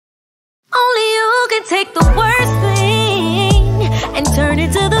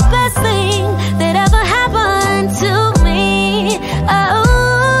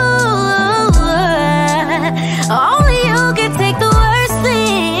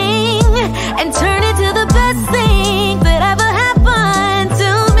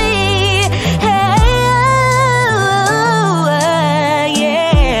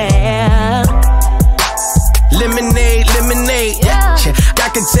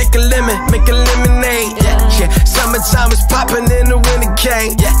lemon, make a lemonade. Yeah. Summertime is popping in the winter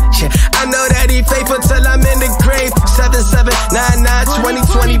came. Yeah. I know that he faithful till I'm in the grave. 7799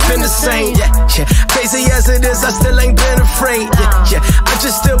 2020 been the same. Yeah. Crazy as it is, I still ain't been afraid. Yeah. I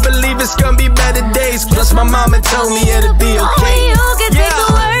just still believe it's gonna be better days. Plus my mama told me it'll be okay. Only you can take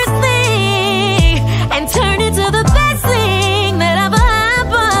the worst thing and turn it to the best thing that ever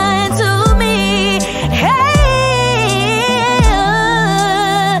happened to me. Hey,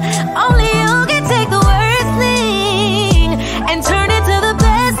 only you can take the worst thing and turn it to the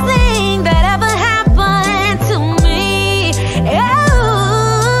best thing that ever happened to me.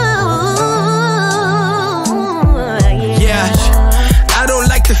 Yeah, I don't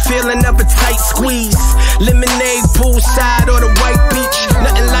like the feeling of a tight squeeze. Lemonade, poolside, or the white beach.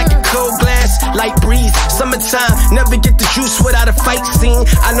 Nothing like a cold glass, light breeze. Summertime, never get the juice without a fight scene.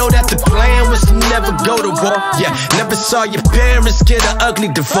 I know that the plan was to never go to war. Yeah, never saw your parents get an ugly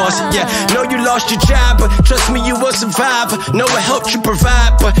divorce. Yeah, know you lost your job, but trust me, you will survive. Know it helped you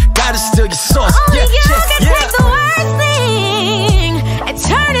provide, but God is still your source. Only you can take the worst thing and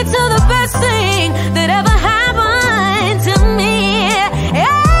turn it to the best thing that ever happened to me.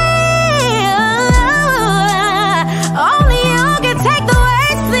 Only you can take the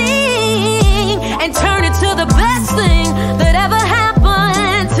worst thing and turn it to the best thing that ever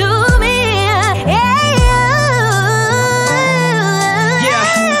happened to me. Yeah.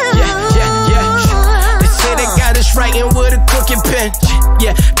 They say they got us writing with a crooked pen.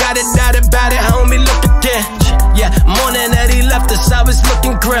 Yeah, got it out about it, homie, look again. Yeah, morning that he left us, I was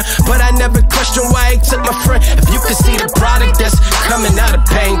looking grim, but I never questioned why he took my friend. If you could see the product that's coming out of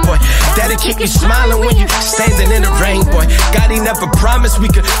pain, boy, that'll keep you smiling when you standing in the rain, boy. God, he never promised we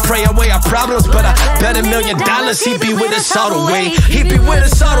could pray away our problems, but I bet $1 million he'd be with us all the way. He'd be with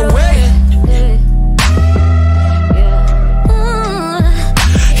us all the way.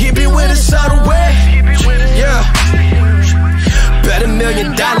 He'd be with us all the way. Yeah. Bet $1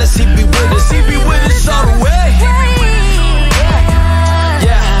 million he'd be with us. He'd be with us all the way.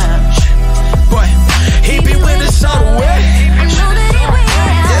 Yeah. Boy, he'd be with us all the way.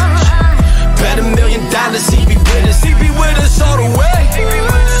 Yeah. Bet $1 million he'd be with us. He'd be with us all the way. He'd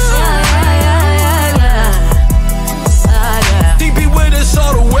be with us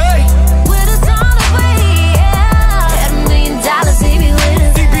all the way. Bet $1 million he'd be with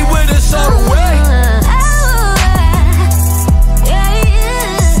us. He'd be with us all the way.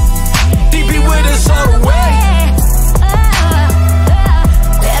 He'd be with us all the way.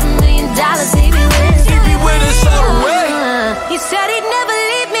 Bet $1 million he'd be with us. He'd be with us all the way. He said he'd never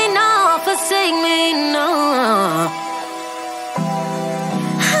leave me, no, forsake me, no.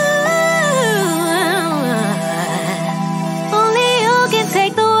 Only you can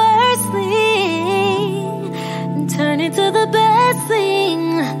take the worst thing and turn it to the best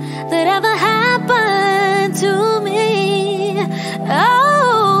thing that ever happened to me.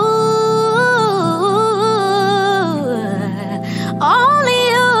 Only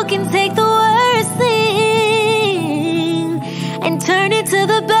you can take the worst thing and turn it to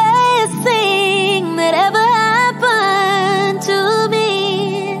the best thing that ever